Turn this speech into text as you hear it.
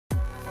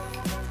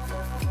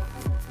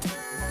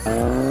Well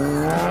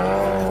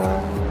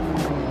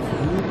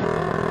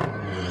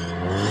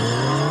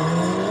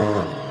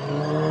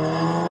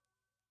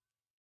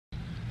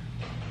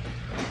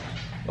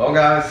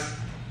guys,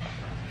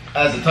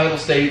 as the title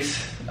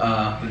states,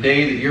 the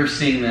day that you're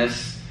seeing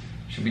this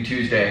should be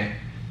Tuesday.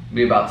 It'll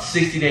be about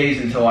 60 days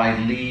until I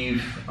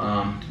leave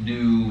to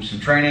do some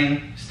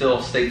training, still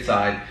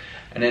stateside,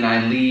 and then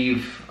I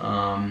leave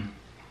to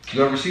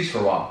go overseas for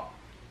a while.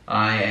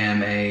 I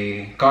am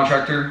a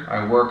contractor.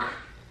 I work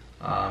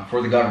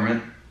for the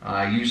government.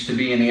 I used to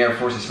be in the Air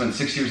Force. I spent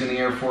 6 years in the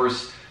Air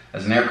Force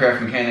as an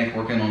aircraft mechanic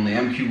working on the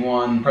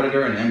MQ-1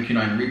 Predator and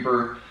MQ-9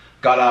 Reaper.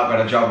 Got out,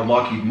 got a job with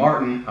Lockheed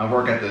Martin. I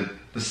work at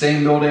the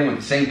same building with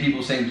the same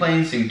people, same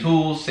planes, same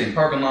tools, same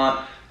parking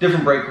lot,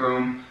 different break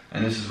room,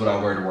 and this is what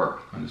I wear to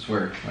work. I just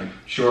wear like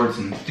shorts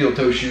and steel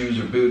toe shoes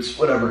or boots,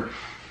 whatever.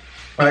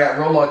 I got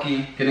real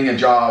lucky getting a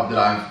job that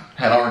I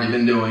had already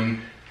been doing,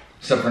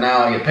 except for now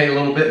I get paid a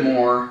little bit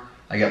more,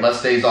 I get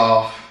less days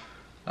off,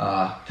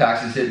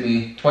 taxes hit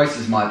me twice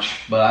as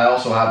much, but I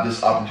also have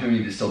this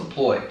opportunity to still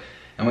deploy.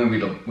 And when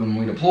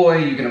we deploy,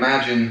 you can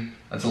imagine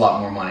that's a lot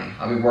more money.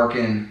 I've been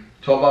working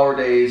 12-hour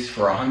days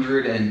for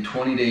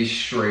 120 days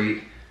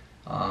straight.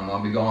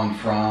 I'll be gone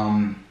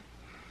from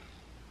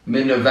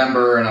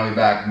mid-November and I'll be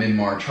back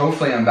mid-March.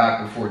 Hopefully I'm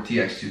back before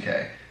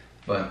TX2K,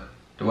 but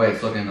the way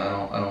it's looking,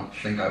 I don't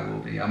think I will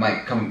be. I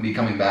might be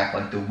coming back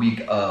like the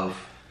week of,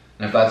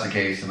 and if that's the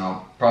case, then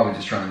I'll probably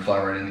just try and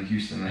fly right into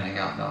Houston and hang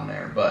out down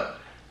there. But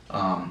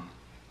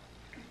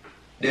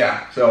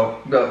yeah,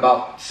 so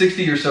about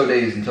 60 or so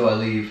days until I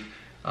leave.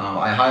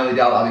 I highly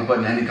doubt I'll be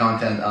putting any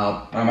content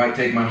up. I might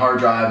take my hard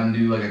drive and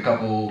do like a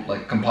couple,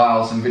 like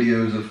compile some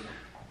videos of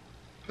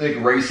like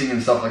racing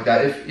and stuff like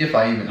that, if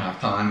I even have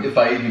time, if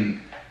I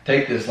even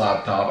take this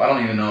laptop. I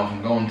don't even know if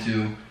I'm going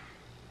to.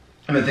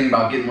 I've been thinking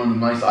about getting one of the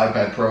nice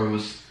iPad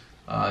Pros,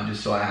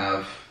 just so I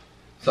have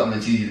something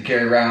that's easy to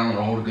carry around and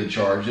hold a good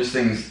charge. This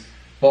thing's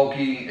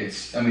bulky.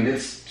 It's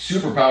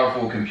super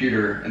powerful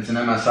computer. It's an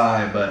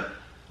MSI, but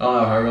I don't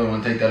know if I really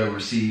want to take that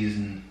overseas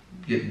and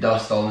get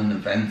dust all in the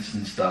vents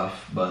and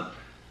stuff. But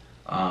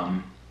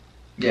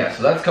yeah,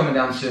 so that's coming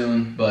down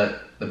soon.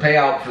 But the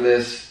payout for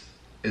this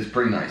is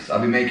pretty nice.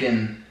 I'll be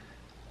making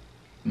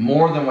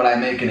more than what I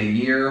make in a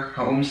year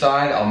home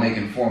side. I'll make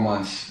in 4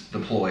 months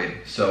deployed.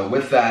 So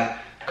with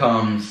that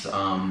comes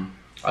I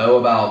owe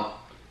about,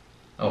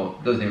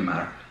 it doesn't even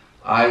matter.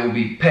 I will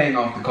be paying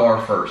off the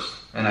car first.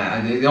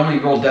 And the only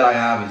real debt I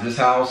have is this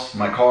house,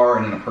 my car,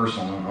 and then a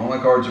personal loan. All my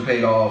cards are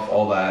paid off,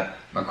 all that.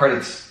 My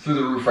credit's through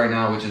the roof right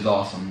now, which is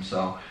awesome.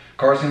 So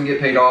car's gonna get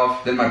paid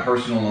off, then my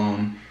personal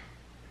loan,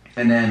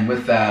 and then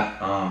with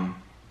that, I'm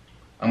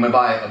gonna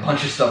buy a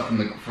bunch of stuff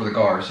for the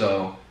car.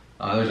 So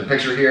there's a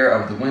picture here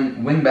of the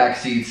wingback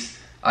seats.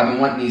 I've been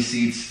wanting these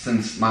seats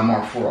since my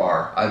Mark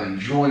IV-R. I've been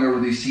drooling over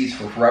these seats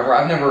for forever.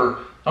 I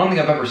don't think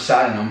I've ever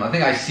sat in them. I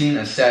think I seen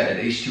a set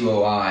at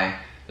H2OI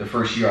the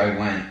first year I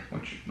went,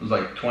 which was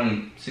like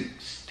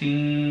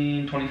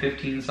 2016,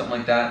 2015, something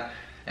like that.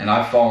 And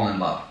I've fallen in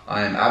love.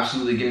 I am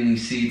absolutely getting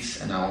these seats,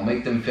 and I will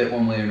make them fit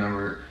one way or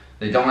another.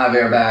 They don't have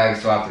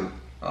airbags, so I have to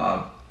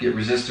get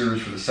resistors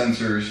for the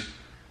sensors.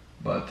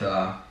 But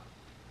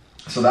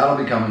so that'll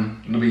be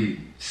coming. It'll be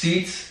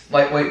seats,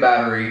 lightweight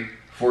battery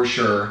for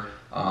sure.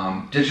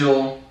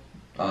 Digital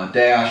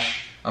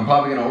dash. I'm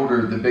probably gonna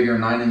order the bigger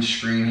 9-inch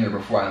screen here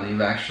before I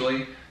leave,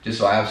 actually, just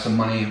so I have some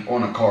money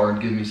on a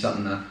card, give me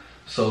something to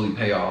slowly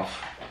pay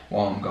off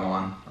while I'm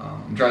gone.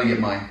 I'm trying to get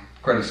my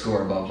credit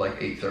score above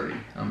like 830.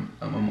 I'm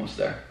almost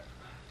there.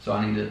 So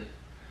I need to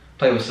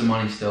play with some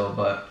money still,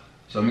 but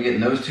so I'm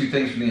getting those two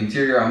things for the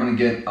interior. I'm gonna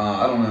get,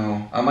 I don't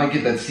know, I might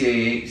get that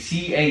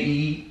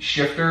CAE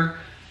shifter.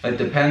 It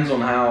depends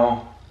on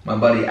how my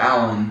buddy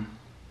Alan,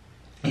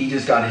 he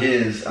just got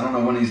his. I don't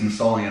know when he's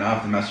installing it. I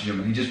have to message him,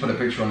 but he just put a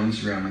picture on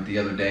Instagram like the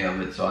other day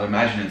of it, so I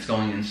imagine it's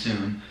going in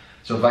soon.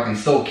 So if I can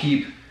still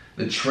keep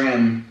the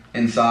trim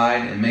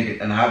inside and make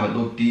it and have it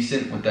look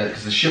decent with that,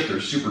 because the shifter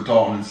is super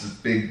tall and it's this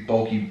big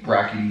bulky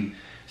brackety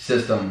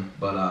system,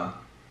 but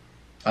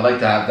I'd like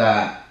to have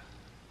that.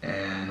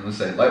 And let's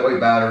say lightweight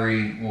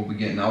battery. We'll be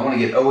getting, I want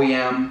to get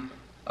OEM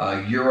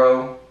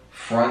Euro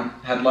front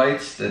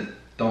headlights that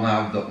don't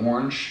have the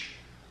orange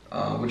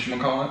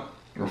whatchamacallit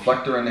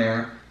reflector in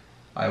there.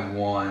 I'll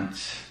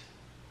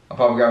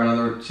probably grab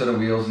another set of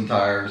wheels and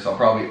tires. I'll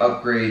probably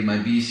upgrade my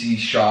BC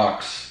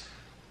shocks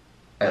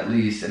at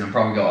least, and then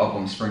probably go up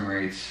on spring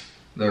rates.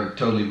 They're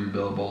totally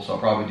rebuildable, so I'll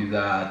probably do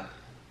that.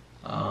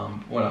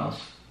 What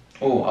else?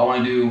 Oh, I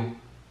want to do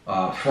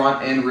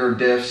front and rear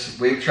diffs.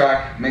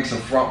 WaveTrack makes a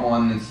front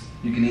one that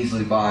you can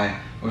easily buy,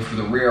 but for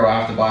the rear I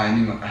have to buy a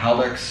new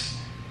Haldex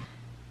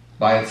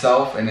by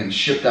itself and then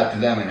ship that to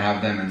them and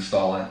have them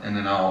install it, and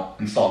then I'll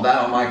install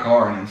that on my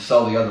car and then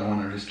sell the other one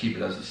or just keep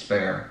it as a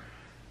spare.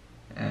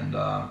 And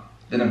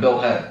then a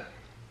built head.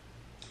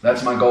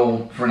 That's my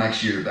goal for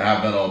next year, to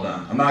have that all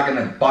done. I'm not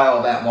gonna buy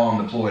all that while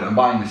I'm deployed. I'm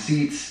buying the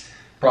seats,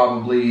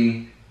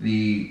 probably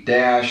the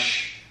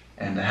dash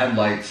and the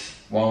headlights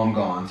while I'm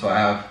gone, so I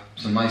have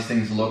some nice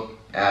things to look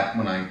at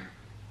when I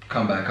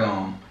come back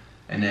home.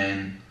 And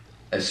then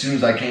as soon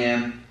as I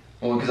can,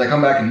 well, because I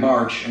come back in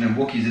March and then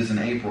Wookiees is in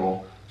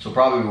April, so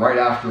probably right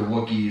after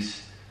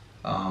Wookiees,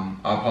 I'll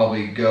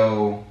probably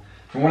go.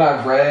 From what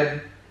I've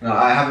read,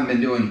 I haven't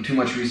been doing too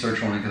much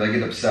research on it because I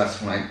get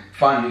obsessed. When I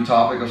find a new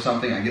topic of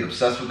something, I get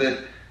obsessed with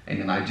it, and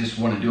then I just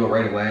want to do it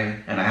right away.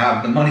 And I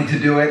have the money to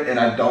do it, and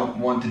I don't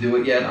want to do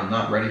it yet. I'm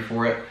not ready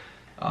for it.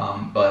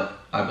 But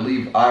I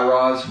believe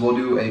IROS will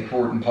do a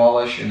port and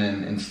polish and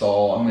then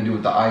install. I'm going to do it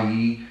with the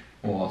IE.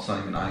 Well, it's not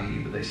even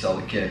IE, but they sell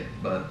the kit.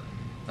 But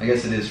I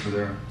guess it is for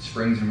their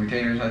springs and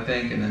retainers, I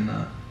think. And then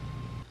the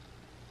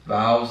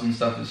valves and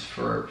stuff is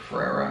for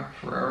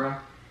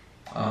Ferrera.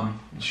 I'll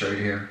show you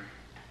here.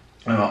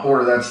 And I'll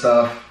order that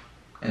stuff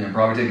and then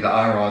probably take it to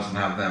IROS and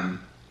have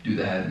them do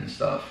the head and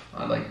stuff.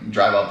 I'd like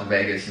drive out to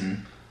Vegas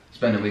and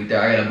spend a week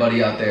there. I got a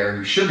buddy out there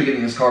who should be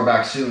getting his car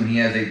back soon. He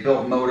has a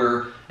built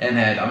motor and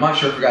head. I'm not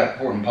sure if it got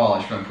port and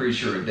polish, but I'm pretty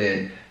sure it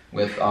did,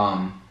 with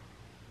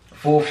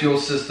full fuel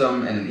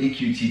system and an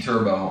EQT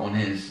turbo on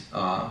his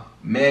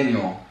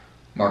manual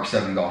Mark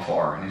 7 Golf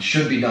R. And it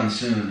should be done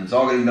soon. It's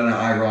all getting done at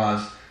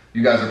IROS.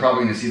 You guys are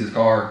probably going to see this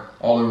car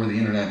all over the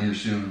internet here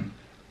soon.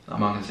 I'm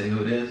not going to say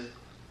who it is,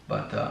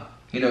 but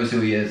he knows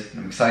who he is.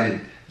 I'm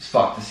excited as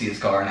fuck to see his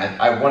car,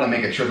 and I want to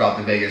make a trip out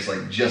to Vegas,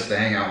 like, just to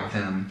hang out with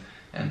him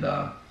and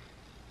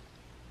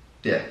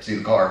yeah, see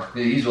the car.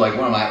 He's like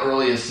one of my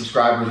earliest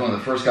subscribers, one of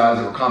the first guys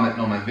that were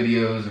commenting on my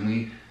videos, and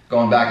we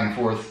going back and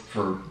forth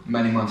for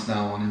many months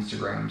now on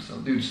Instagram. So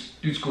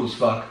dude's cool as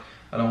fuck.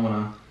 I don't want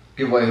to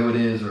give away who it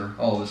is or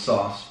all of his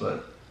sauce,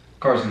 but the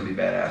car's gonna be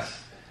badass.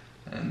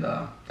 And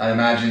I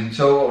imagine.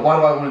 So why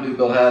do I want to do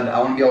build head? I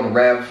want to be able to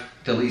rev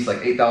to at least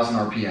like 8,000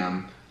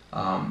 RPM.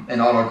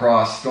 And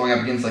autocross, going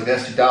up against like the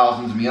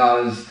S2000s,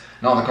 Miatas,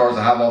 and all the cars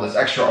that have all this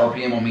extra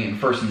RPM on me in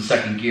first and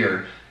second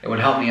gear, it would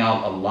help me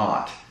out a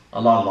lot.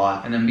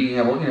 And then being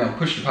able,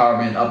 push the power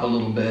band up a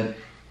little bit,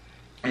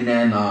 and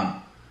then,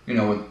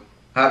 with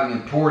having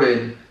it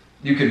ported,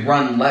 you could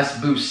run less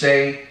boost.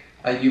 Say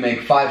you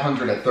make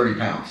 500 at 30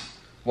 pounds.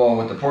 Well,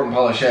 with the port and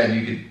polish head,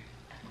 you could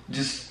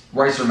just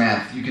racer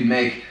math. You could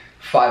make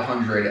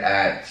 500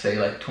 at say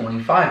like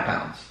 25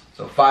 pounds.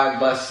 So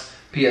 5 less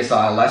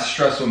PSI, less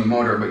stress on the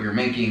motor, but you're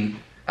making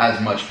as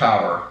much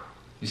power.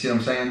 You see what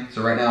I'm saying?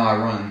 So right now I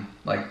run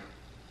like,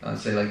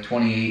 let's say like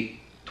 28,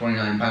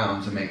 29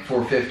 pounds and make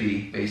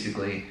 450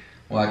 basically.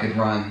 Well, I could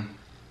run,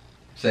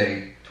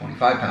 say,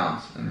 25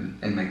 pounds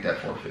and make that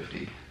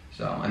 450.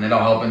 So, and that'll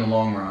help in the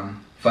long run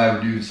if I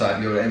ever do decide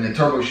to go to, and the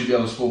turbo should be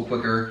able to spool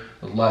quicker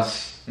with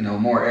less,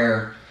 more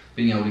air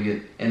being able to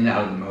get in and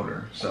out of the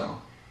motor.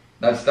 So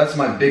that's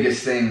my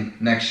biggest thing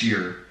next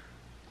year.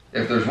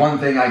 If there's one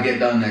thing I get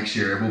done next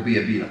year, it will be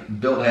a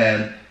built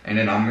head, and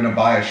then I'm going to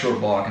buy a short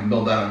block and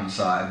build that on the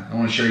side. I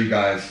want to show you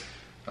guys,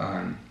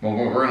 well,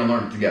 we're going to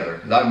learn it together,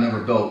 because I've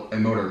never built a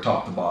motor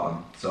top to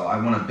bottom. So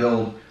I want to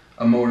build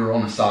a motor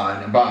on the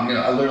side. And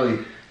I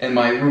literally, in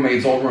my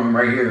roommate's old room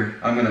right here,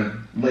 I'm going to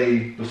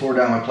lay the floor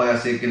down with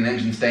plastic and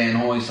engine stand,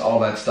 hoist, all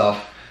that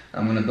stuff.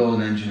 I'm going to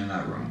build an engine in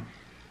that room.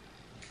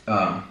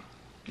 At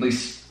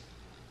least,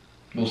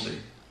 we'll see.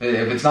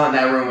 If it's not in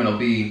that room, it'll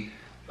be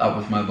up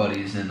with my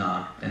buddies in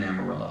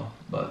Amarillo.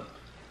 But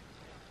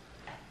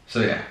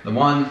so yeah, the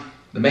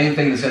main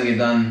thing that's gonna get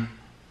done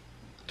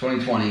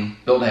 2020,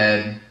 build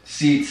head,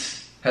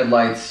 seats,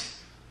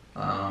 headlights,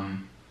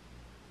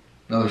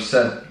 another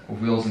set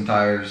of wheels and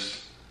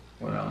tires.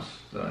 What else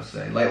did I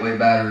say? Lightweight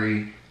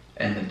battery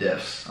and the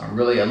diffs.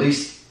 Really, at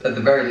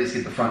the very least,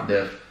 get the front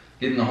diff.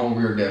 Getting the whole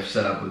rear diff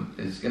set up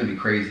is gonna be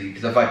crazy.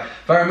 Because if I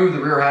remove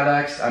the rear head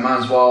X, I might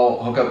as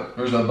well hook up.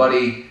 There's my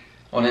buddy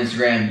on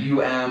Instagram,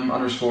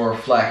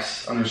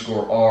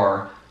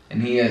 UM_flex_R,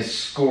 and he has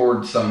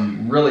scored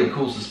some really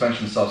cool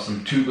suspension stuff,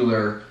 some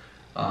tubular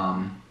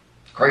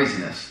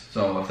craziness.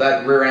 So if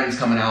that rear end's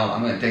coming out,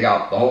 I'm going to take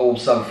out the whole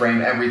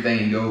subframe,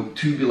 everything, and go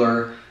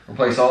tubular,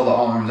 replace all the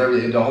arms,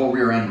 everything. The whole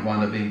rear end would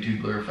wind up being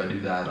tubular if I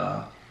do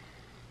that,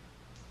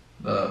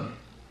 the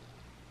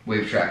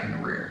wave track in the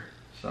rear.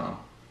 So,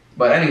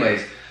 but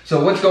anyways,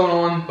 so what's going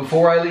on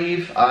before I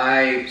leave?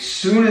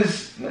 Soon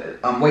as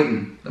I'm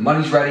waiting, the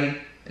money's ready.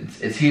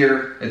 It's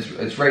here,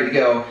 it's ready to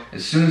go.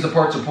 As soon as the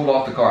parts are pulled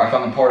off the car, I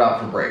found the part out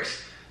for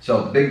brakes.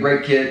 So the big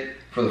brake kit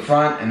for the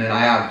front, and then I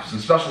have some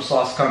special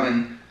sauce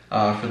coming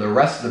for the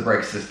rest of the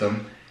brake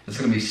system. It's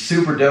gonna be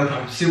super dope.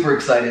 I'm super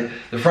excited.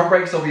 The front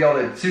brakes will be able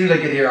to, as soon as I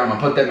get here, I'm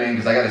gonna put them in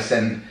because I gotta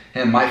send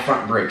him my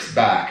front brakes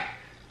back.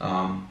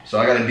 So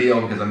I got a deal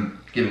because I'm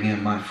giving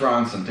him my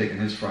fronts, I'm taking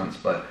his fronts.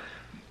 But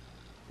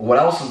what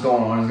else is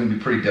going on is gonna be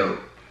pretty dope.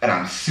 And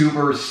I'm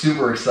super,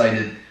 super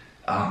excited.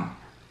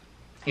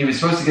 He was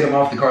supposed to get him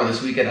off the car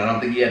this weekend. I don't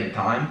think he had the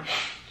time.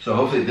 So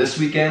hopefully this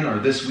weekend or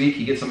this week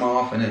he gets him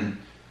off, and then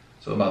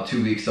so about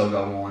 2 weeks they'll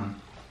go on.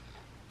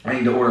 I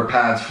need to order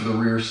pads for the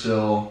rear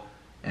still,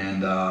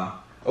 and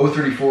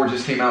 034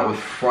 just came out with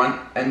front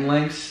end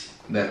links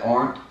that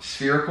aren't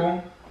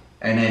spherical,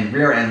 and then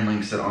rear end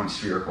links that aren't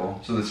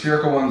spherical. So the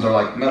spherical ones are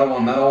like metal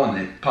on metal and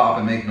they pop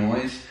and make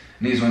noise,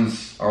 and these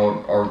ones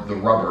are the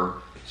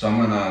rubber. So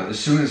I'm gonna, as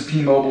soon as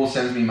T-Mobile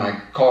sends me my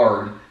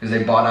card, because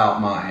they bought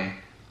out my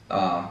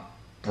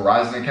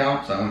Verizon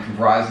account, so I went from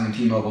Verizon to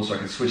T-Mobile so I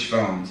could switch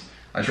phones.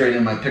 I traded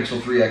in my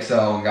Pixel 3 XL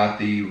and got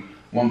the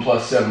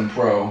OnePlus 7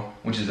 Pro,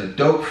 which is a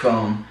dope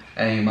phone.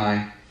 Any of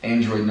my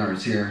Android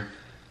nerds here,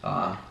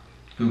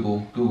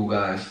 Google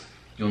guys,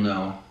 you'll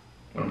know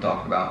what I'm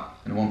talking about.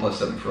 And the OnePlus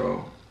 7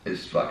 Pro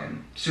is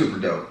fucking super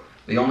dope.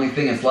 The only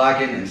thing it's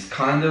lacking is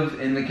kind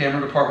of in the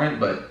camera department,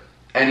 but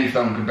any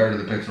phone compared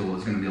to the Pixel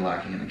is going to be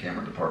lacking in the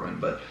camera department.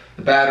 But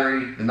the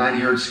battery, the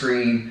 90 Hz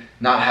screen,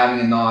 not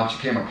having a notch,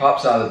 the camera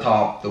pops out of the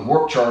top, the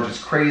warp charge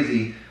is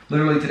crazy.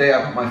 Literally today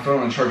I put my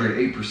phone on charger at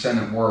 8%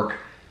 at work,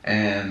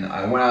 and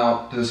I went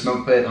out to the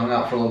smoke pit, hung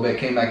out for a little bit,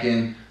 came back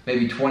in,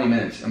 maybe 20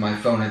 minutes, and my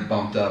phone had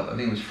bumped up. I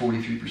think it was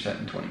 43%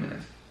 in 20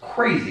 minutes.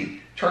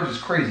 Crazy. Charges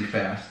crazy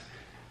fast.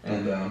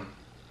 And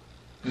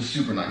just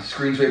super nice.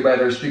 Screen's way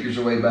better, speakers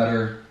are way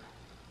better.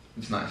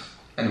 It's nice.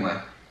 Anyway.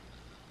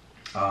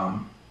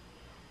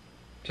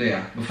 So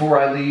yeah, before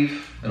I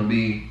leave, it'll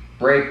be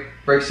brake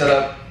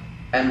setup,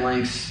 end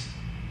links,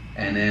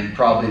 and then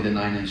probably the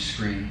 9-inch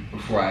screen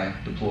before I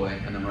deploy.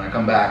 And then when I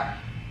come back,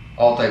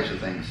 all types of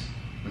things.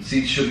 The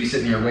seats should be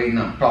sitting here waiting.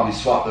 I'll probably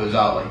swap those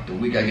out like the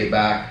week I get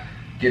back.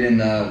 Get in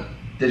the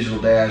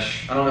digital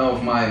dash. I don't know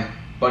if my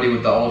buddy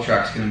with the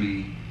All-Track's going to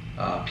be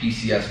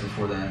PCS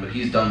before then, but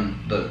he's done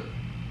the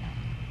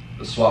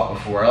swap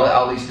before. I'll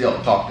at least be able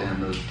to talk to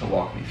him to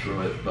walk me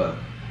through it, but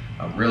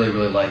I really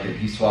like it.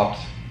 He swapped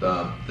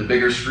the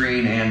bigger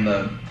screen and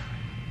the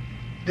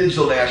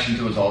digital dash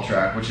into his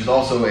All-Track, which is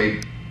also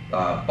a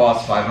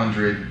Boss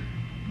 500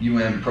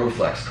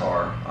 ProFlex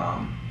car.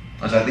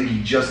 As I think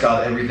he just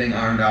got everything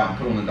ironed out and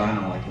put on the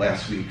dyno like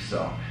last week,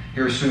 so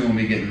here soon we'll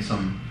be getting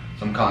some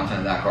content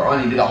of that car.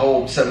 And he did a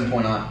whole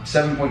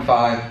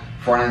 7.5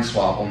 front end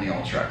swap on the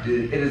All-Track.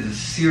 It is a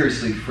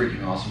seriously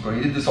freaking awesome car.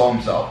 He did this all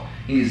himself.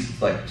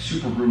 He's like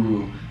super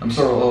guru. I'm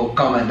sort of a little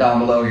comment down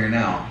below here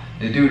now.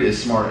 The dude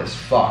is smart as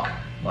fuck.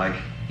 Like,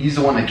 he's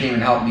the one that came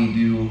and helped me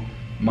do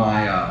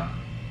my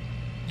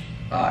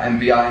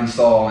MVI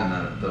install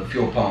and the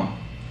fuel pump.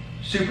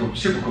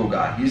 Super cool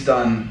guy. He's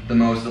done the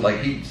most.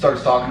 Like, he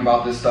starts talking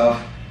about this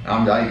stuff,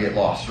 and I get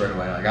lost right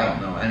away. Like, I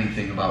don't know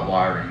anything about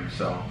wiring,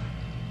 so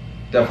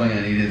definitely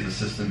gonna need his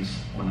assistance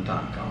when the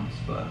time comes.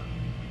 But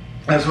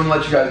I just want to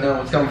let you guys know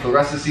what's coming for the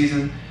rest of the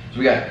season. So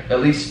we got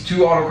at least 2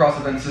 autocross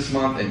events this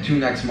month and 2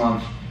 next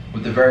month,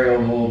 with the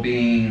variable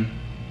being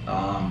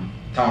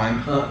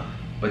time.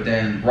 But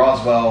then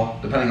Roswell,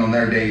 depending on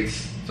their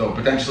dates. So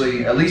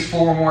potentially at least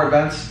 4 more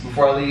events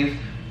before I leave,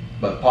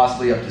 but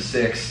possibly up to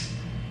 6.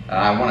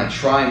 I want to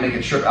try and make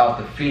a trip out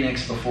to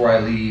Phoenix before I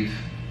leave,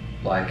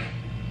 like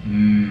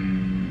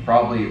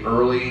probably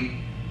early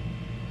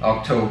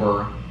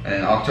October.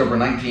 And October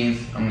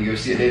 19th, I'm going to go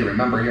see A Day to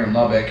Remember here in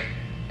Lubbock.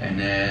 And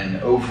then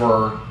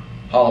over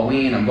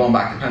Halloween, I'm going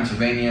back to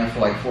Pennsylvania for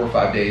like 4 or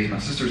 5 days. My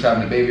sister's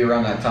having a baby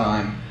around that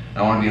time. And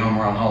I want to be home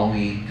around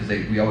Halloween because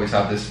we always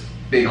have this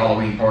big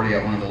Halloween party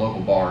at one of the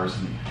local bars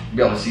and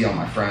be able to see all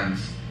my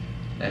friends.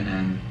 And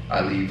then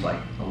I leave like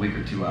a week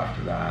or 2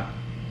 after that.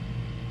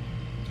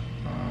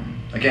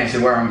 I can't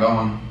say where I'm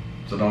going,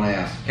 so don't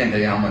ask. Can't tell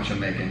you how much I'm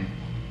making,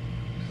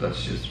 because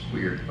that's just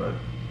weird, but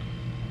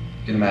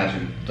you can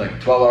imagine, it's like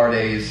 12-hour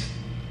days,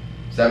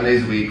 7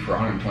 days a week for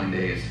 120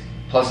 days,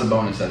 plus a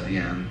bonus at the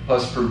end,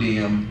 plus per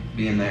diem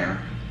being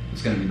there.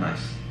 It's going to be nice.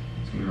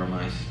 It's going to be real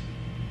nice.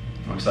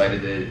 I'm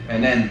excited.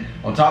 And then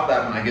on top of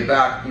that, when I get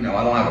back, you know,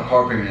 I don't have a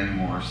car payment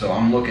anymore, so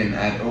I'm looking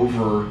at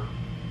over,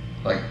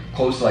 like,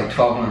 close to like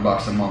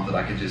 $1,200 a month that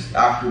I could just,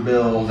 after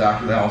bills,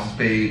 after the house is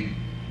paid,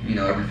 you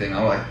know, everything,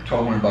 I like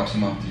 $1,200 a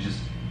month to just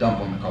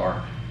dump on the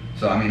car.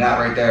 So I mean, that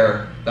right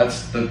there,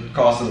 that's the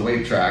cost of the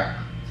wave track.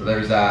 So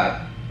there's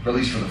that, or at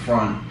least for the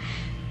front.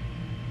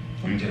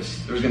 I mean,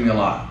 just, there's gonna be a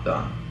lot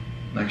done.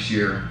 Next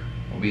year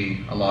will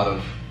be a lot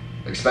of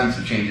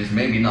expensive changes.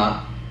 Maybe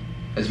not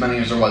as many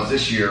as there was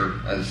this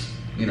year, as,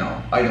 you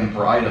know, item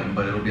per item,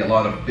 but it'll be a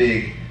lot of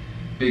big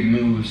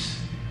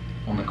moves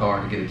on the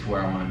car to get it to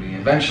where I want to be.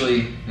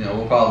 Eventually, you know,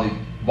 we'll probably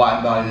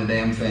wide body the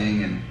damn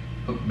thing and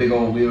put big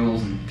old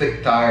wheels and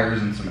thick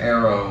tires and some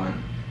aero,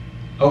 and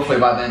hopefully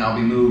by then I'll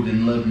be moved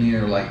and live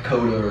near like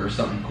Coda or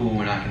something cool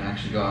when I can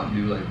actually go out and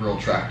do like real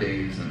track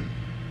days. And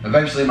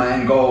eventually my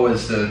end goal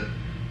is to,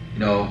 you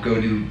know, go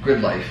do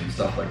grid life and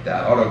stuff like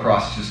that.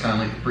 Autocross is just kind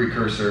of like the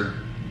precursor,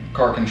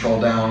 car control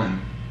down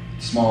and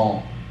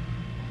small,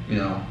 you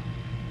know,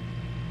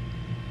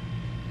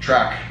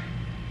 track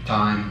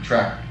time,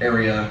 track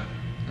area,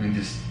 and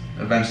just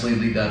eventually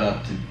lead that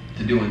up to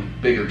doing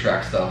bigger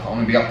track stuff. I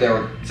want to be up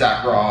there with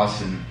Zach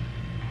Ross and,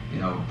 you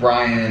know,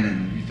 Brian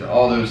and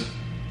all those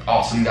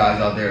awesome guys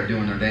out there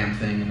doing their damn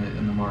thing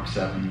in the Mark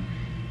 7.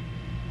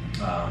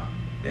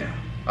 Yeah,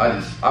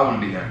 I want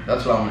to be there.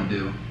 That's what I want to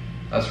do.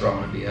 That's where I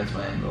want to be. That's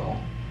my end goal.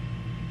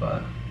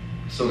 But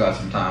still got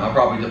some time. I'll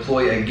probably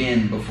deploy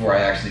again before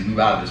I actually move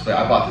out of this place.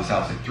 I bought this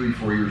house like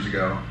 3-4 years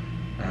ago,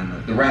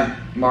 and the rent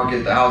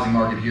market, the housing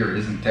market here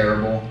isn't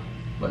terrible,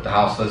 but the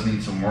house does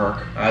need some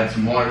work. I had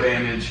some water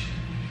damage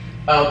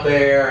out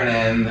there,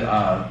 and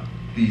then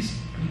these,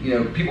 you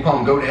know, people call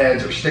them goat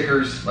heads or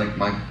stickers. Like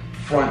my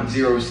front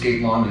zero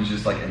escape lawn is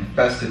just like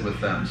infested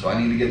with them. So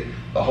I need to get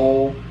the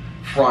whole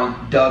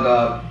front dug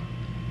up,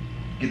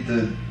 get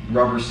the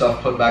rubber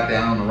stuff put back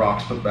down, the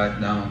rocks put back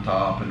down on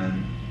top, and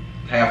then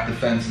half the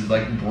fence is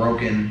like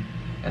broken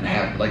and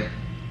have like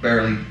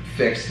barely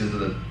fixed because of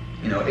the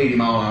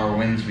 80-mile-an-hour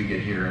winds we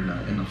get here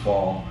in the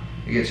fall.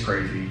 It gets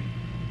crazy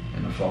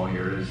in the fall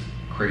here. It is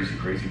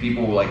crazy.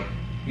 People like,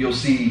 you'll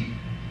see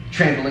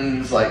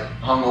trampolines like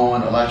hung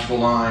on electrical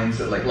lines.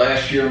 That, like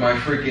last year, my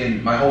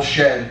whole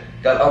shed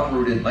got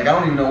uprooted. Like I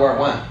don't even know where it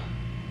went.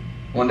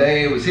 One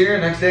day it was here,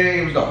 next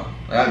day it was gone.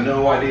 I have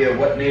no idea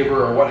what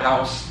neighbor or what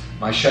house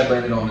my shed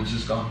landed on. It's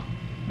just gone.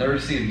 Never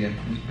to see it again.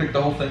 Just picked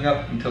the whole thing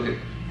up and took it.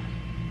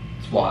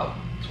 It's wild.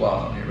 It's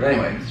wild out here. But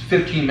anyway, it's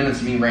 15 minutes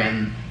of me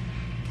ranting.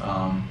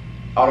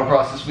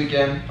 Autocross this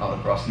weekend,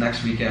 autocross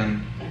next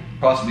weekend,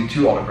 possibly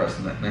 2 autocross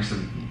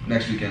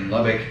next weekend in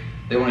Lubbock.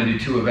 They want to do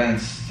 2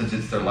 events since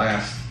it's their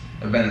last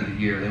event of the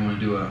year. They want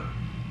to do a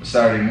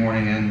Saturday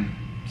morning and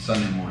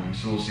Sunday morning,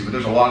 so we'll see. But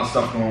there's a lot of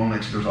stuff going on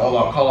next. There's all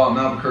out call out in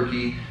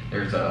Albuquerque.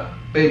 There's a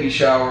baby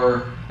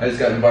shower. I just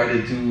got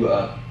invited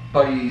to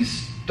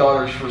buddy's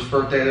daughter's first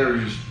birthday.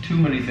 There's just too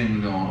many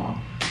things going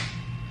on,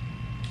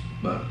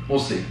 but we'll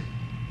see.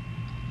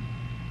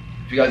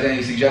 If you guys have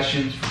any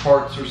suggestions for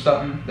parts or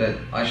something that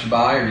I should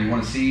buy or you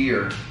want to see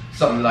or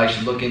something that I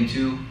should look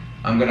into,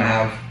 I'm going to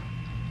have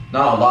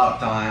not a lot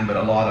of time, but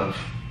a lot of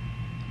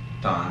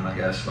time, I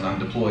guess, when I'm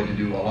deployed to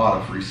do a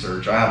lot of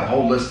research. I have a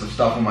whole list of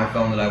stuff on my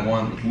phone that I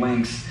want with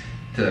links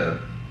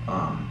to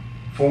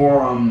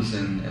forums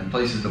and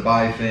places to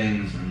buy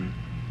things, and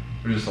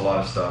there's just a lot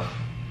of stuff.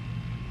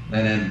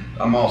 And then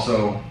I'm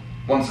also,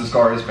 once this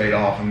car is paid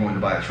off, I'm going to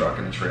buy a truck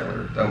and a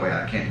trailer. That way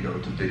I can go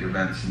to big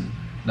events and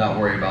not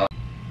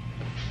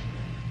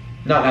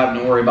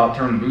having to worry about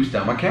turning the boost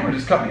down. My camera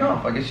just cut me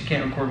off. I guess you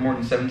can't record more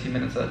than 17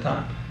 minutes at a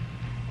time.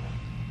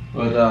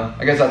 But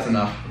I guess that's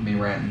enough of me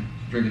ranting.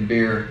 Drinking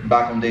beer. I'm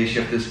back on day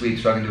shift this week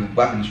so I can do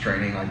weapons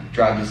training. I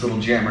drive this little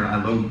jammer and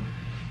I load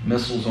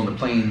missiles on the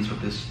planes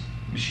with this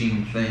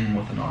machine thing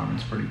with an arm.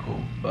 It's pretty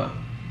cool. But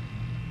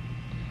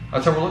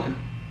that's how we're looking.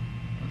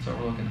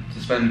 To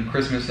spend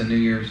Christmas and New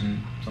Year's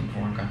in some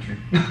foreign country.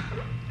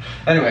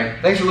 Anyway,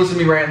 thanks for listening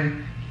to me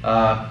ranting.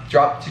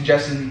 Drop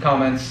suggestions,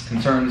 comments,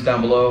 concerns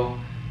down below.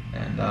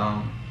 And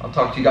I'll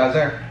talk to you guys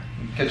there.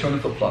 Catch you on the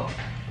flip-flop.